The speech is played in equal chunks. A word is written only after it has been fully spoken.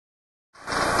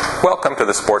Welcome to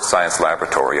the Sports Science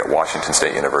Laboratory at Washington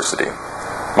State University.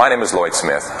 My name is Lloyd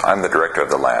Smith. I'm the director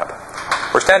of the lab.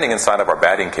 We're standing inside of our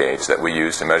batting cage that we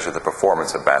use to measure the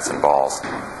performance of bats and balls.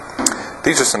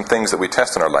 These are some things that we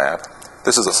test in our lab.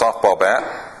 This is a softball bat.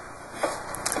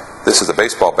 This is a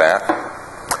baseball bat.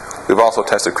 We've also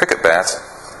tested cricket bats,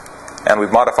 and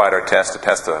we've modified our test to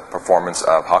test the performance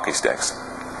of hockey sticks.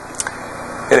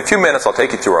 In a few minutes, I'll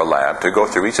take you through our lab to go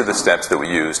through each of the steps that we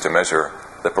use to measure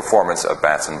the performance of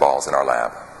bats and balls in our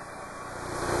lab.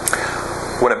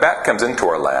 When a bat comes into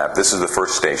our lab, this is the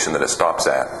first station that it stops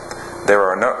at. There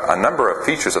are a number of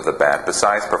features of the bat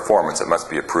besides performance that must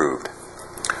be approved.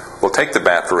 We'll take the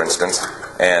bat, for instance,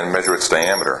 and measure its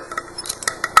diameter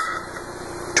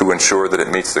to ensure that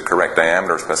it meets the correct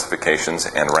diameter specifications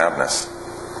and roundness.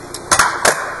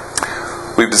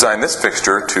 We've designed this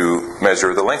fixture to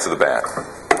measure the length of the bat.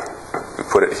 We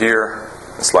put it here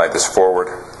and slide this forward,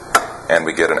 and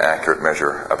we get an accurate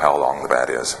measure of how long the bat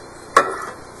is.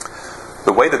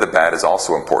 The weight of the bat is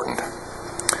also important.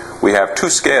 We have two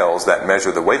scales that measure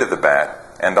the weight of the bat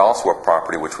and also a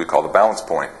property which we call the balance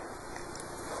point.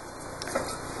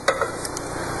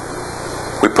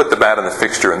 We put the bat in the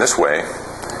fixture in this way,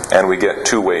 and we get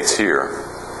two weights here.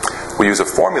 We use a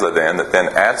formula then that then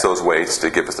adds those weights to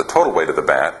give us the total weight of the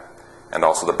bat and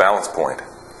also the balance point.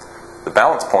 The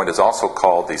balance point is also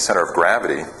called the center of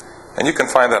gravity, and you can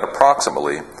find that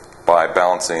approximately by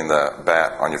balancing the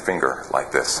bat on your finger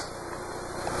like this.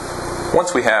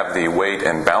 Once we have the weight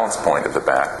and balance point of the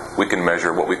bat, we can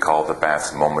measure what we call the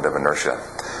bat's moment of inertia.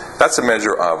 That's a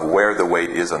measure of where the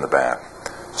weight is on the bat.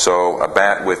 So a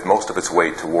bat with most of its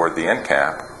weight toward the end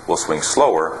cap will swing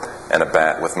slower, and a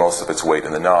bat with most of its weight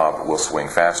in the knob will swing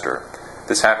faster.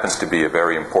 This happens to be a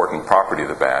very important property of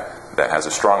the bat that has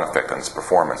a strong effect on its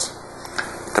performance.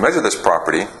 To measure this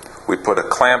property, we put a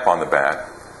clamp on the bat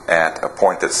at a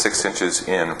point that's 6 inches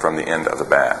in from the end of the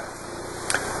bat.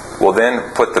 We'll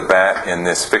then put the bat in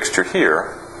this fixture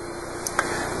here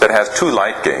that has two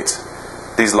light gates.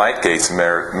 These light gates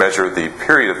measure the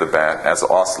period of the bat as it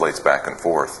oscillates back and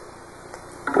forth.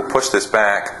 We'll push this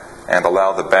back and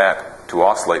allow the bat to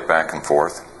oscillate back and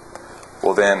forth.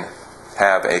 We'll then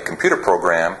have a computer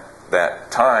program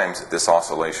that times this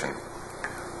oscillation.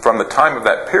 From the time of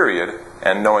that period,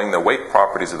 and knowing the weight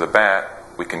properties of the bat,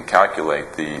 we can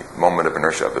calculate the moment of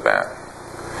inertia of the bat.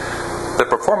 The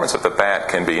performance of the bat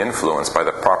can be influenced by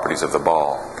the properties of the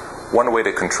ball. One way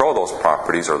to control those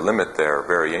properties or limit their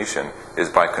variation is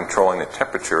by controlling the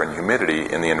temperature and humidity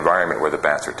in the environment where the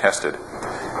bats are tested.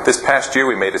 This past year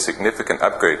we made a significant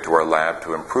upgrade to our lab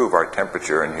to improve our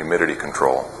temperature and humidity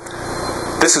control.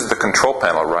 This is the control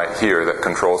panel right here that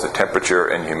controls the temperature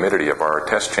and humidity of our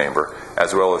test chamber,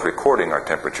 as well as recording our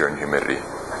temperature and humidity.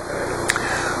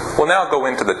 We'll now go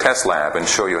into the test lab and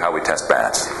show you how we test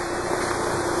bats.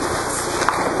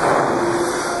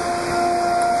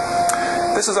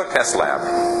 This is our test lab.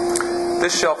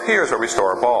 This shelf here is where we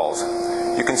store our balls.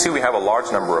 You can see we have a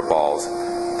large number of balls.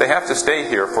 They have to stay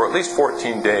here for at least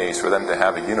 14 days for them to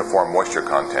have a uniform moisture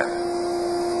content.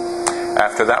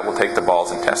 After that, we'll take the balls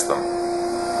and test them.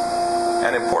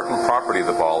 An important property of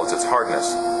the ball is its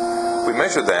hardness. We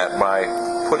measure that by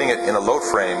putting it in a load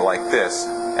frame like this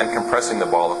and compressing the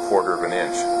ball 1/4 of an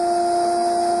inch.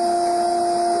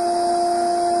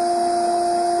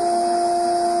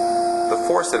 The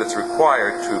force that is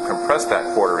required to compress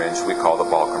that 1/4 inch we call the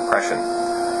ball compression.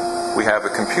 We have a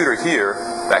computer here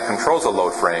that controls the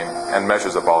load frame and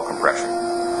measures the ball compression.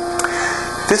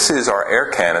 This is our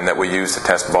air cannon that we use to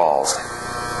test balls.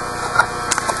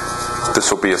 This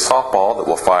will be a softball that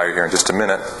we'll fire here in just a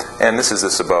minute, and this is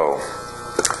the sabot.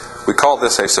 We call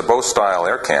this a sabot-style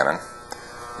air cannon.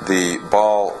 The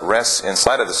ball rests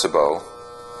inside of the sabot.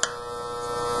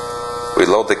 We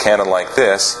load the cannon like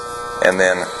this, and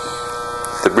then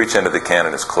the breech end of the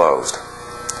cannon is closed.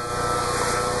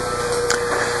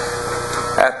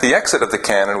 At the exit of the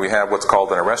cannon, we have what's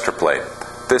called an arrestor plate.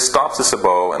 This stops the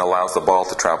sabot and allows the ball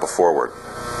to travel forward.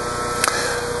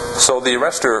 So the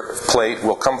arrestor plate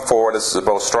will come forward as the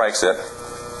sabot strikes it.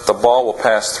 The ball will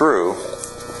pass through,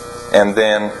 and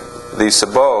then the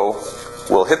sabot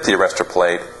will hit the arrestor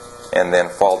plate and then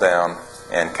fall down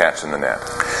and catch in the net.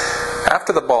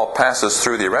 After the ball passes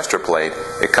through the arrestor plate,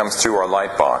 it comes through our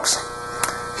light box.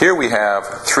 Here we have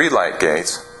 3 light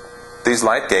gates. These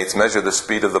light gates measure the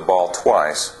speed of the ball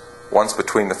twice, once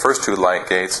between the first 2 light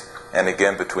gates and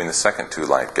again between the second 2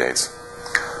 light gates.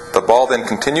 The ball then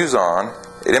continues on.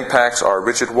 It impacts our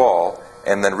rigid wall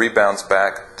and then rebounds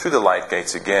back through the light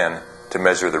gates again to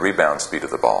measure the rebound speed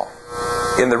of the ball.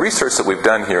 In the research that we've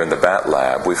done here in the bat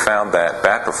lab, we found that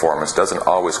bat performance doesn't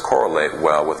always correlate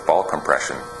well with ball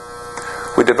compression.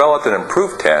 We developed an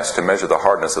improved test to measure the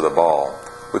hardness of the ball.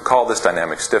 We call this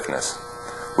dynamic stiffness.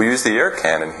 We use the air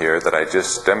cannon here that I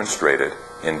just demonstrated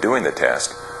in doing the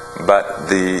test, but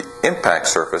the impact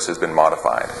surface has been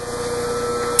modified.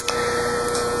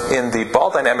 In the ball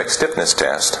dynamic stiffness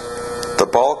test, the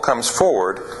ball comes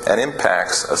forward and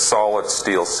impacts a solid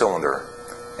steel cylinder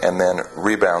and then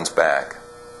rebounds back.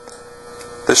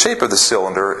 The shape of the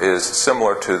cylinder is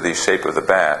similar to the shape of the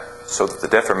bat, so that the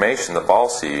deformation the ball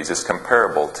sees is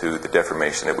comparable to the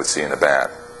deformation it would see in a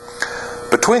bat.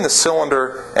 Between the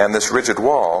cylinder and this rigid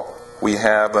wall, we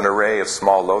have an array of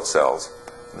small load cells.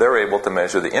 They're able to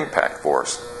measure the impact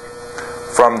force.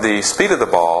 From the speed of the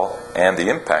ball and the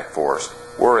impact force,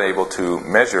 we're able to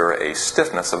measure a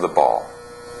stiffness of the ball.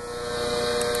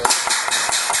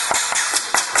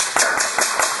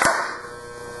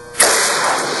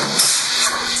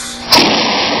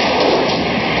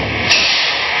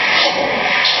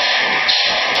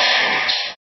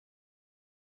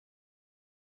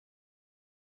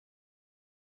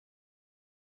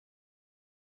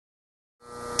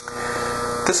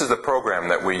 This is the program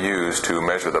that we use to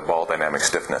measure the ball dynamic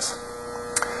stiffness.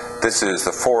 This is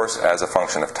the force as a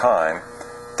function of time.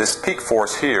 This peak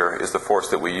force here is the force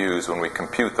that we use when we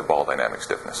compute the ball dynamic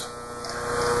stiffness.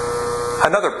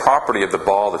 Another property of the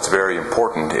ball that's very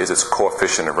important is its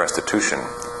coefficient of restitution.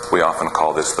 We often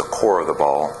call this the core of the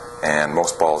ball, and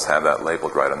most balls have that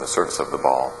labeled right on the surface of the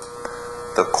ball.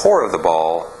 The core of the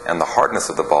ball and the hardness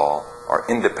of the ball are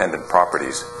independent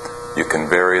properties. You can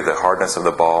vary the hardness of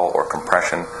the ball or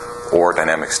compression or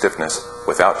dynamic stiffness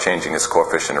without changing its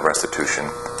coefficient of restitution,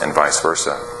 and vice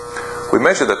versa. We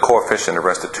measure the coefficient of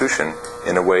restitution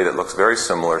in a way that looks very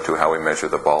similar to how we measure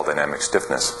the ball dynamic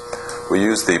stiffness. We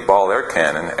use the ball air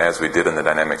cannon as we did in the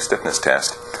dynamic stiffness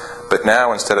test, but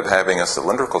now instead of having a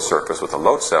cylindrical surface with a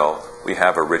load cell, we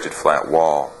have a rigid flat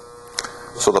wall.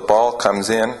 So the ball comes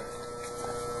in,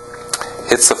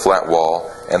 hits the flat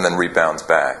wall, and then rebounds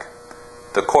back.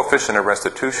 The coefficient of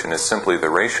restitution is simply the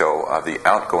ratio of the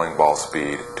outgoing ball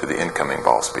speed to the incoming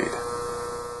ball speed.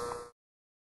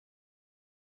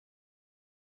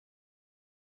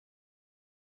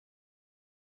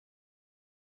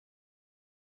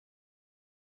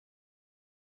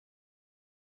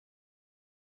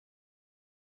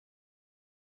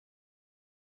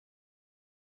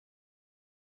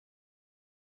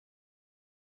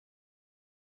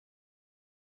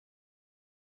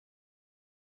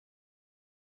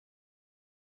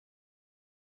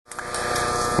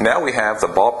 Now we have the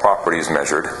ball properties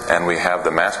measured and we have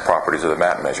the mass properties of the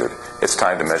bat measured. It's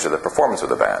time to measure the performance of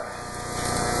the bat.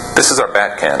 This is our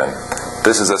bat cannon.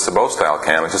 This is a sabot style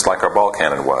cannon, just like our ball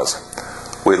cannon was.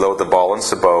 We load the ball and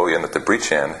sabot in at the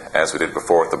breech end, as we did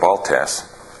before with the ball test.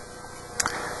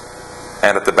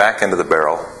 And at the back end of the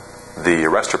barrel, the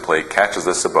arrestor plate catches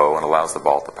the sabot and allows the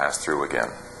ball to pass through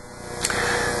again.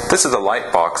 This is the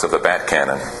light box of the bat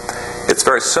cannon. It's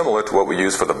very similar to what we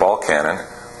use for the ball cannon.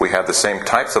 We have the same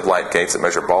types of light gates that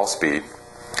measure ball speed.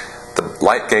 The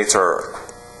light gates are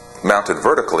mounted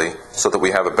vertically so that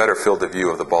we have a better field of view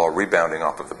of the ball rebounding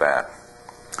off of the bat.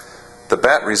 The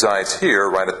bat resides here,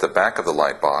 right at the back of the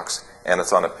light box, and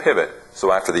it's on a pivot,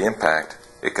 so after the impact,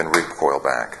 it can recoil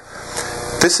back.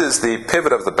 This is the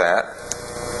pivot of the bat.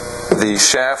 The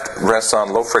shaft rests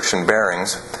on low-friction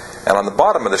bearings, and on the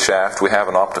bottom of the shaft we have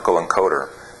an optical encoder.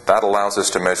 That allows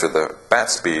us to measure the bat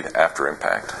speed after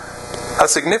impact. A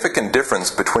significant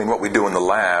difference between what we do in the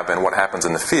lab and what happens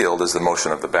in the field is the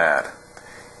motion of the bat.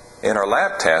 In our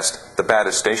lab test, the bat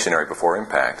is stationary before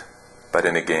impact, but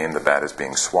in a game the bat is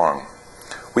being swung.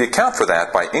 We account for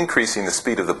that by increasing the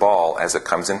speed of the ball as it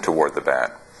comes in toward the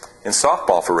bat. In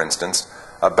softball, for instance,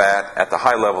 a bat at the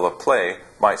high level of play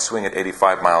might swing at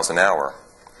 85 miles an hour,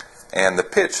 and the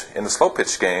pitch in the slow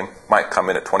pitch game might come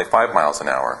in at 25 miles an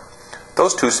hour.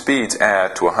 Those two speeds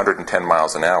add to 110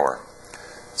 miles an hour.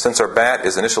 Since our bat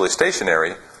is initially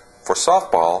stationary, for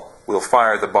softball, we'll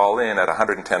fire the ball in at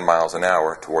 110 miles an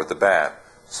hour toward the bat,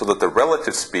 so that the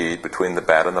relative speed between the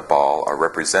bat and the ball are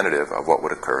representative of what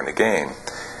would occur in a game.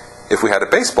 If we had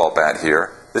a baseball bat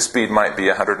here, the speed might be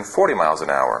 140 miles an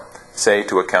hour, say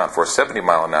to account for a 70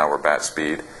 mile an hour bat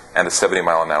speed and a 70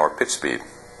 mile an hour pitch speed.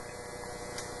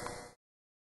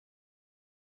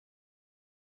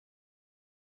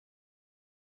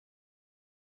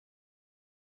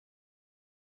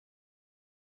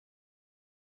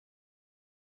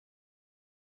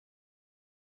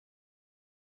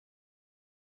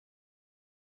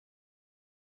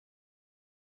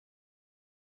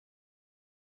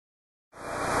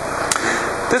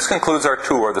 This concludes our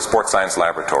tour of the Sports Science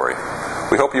Laboratory.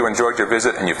 We hope you enjoyed your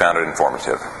visit and you found it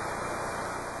informative.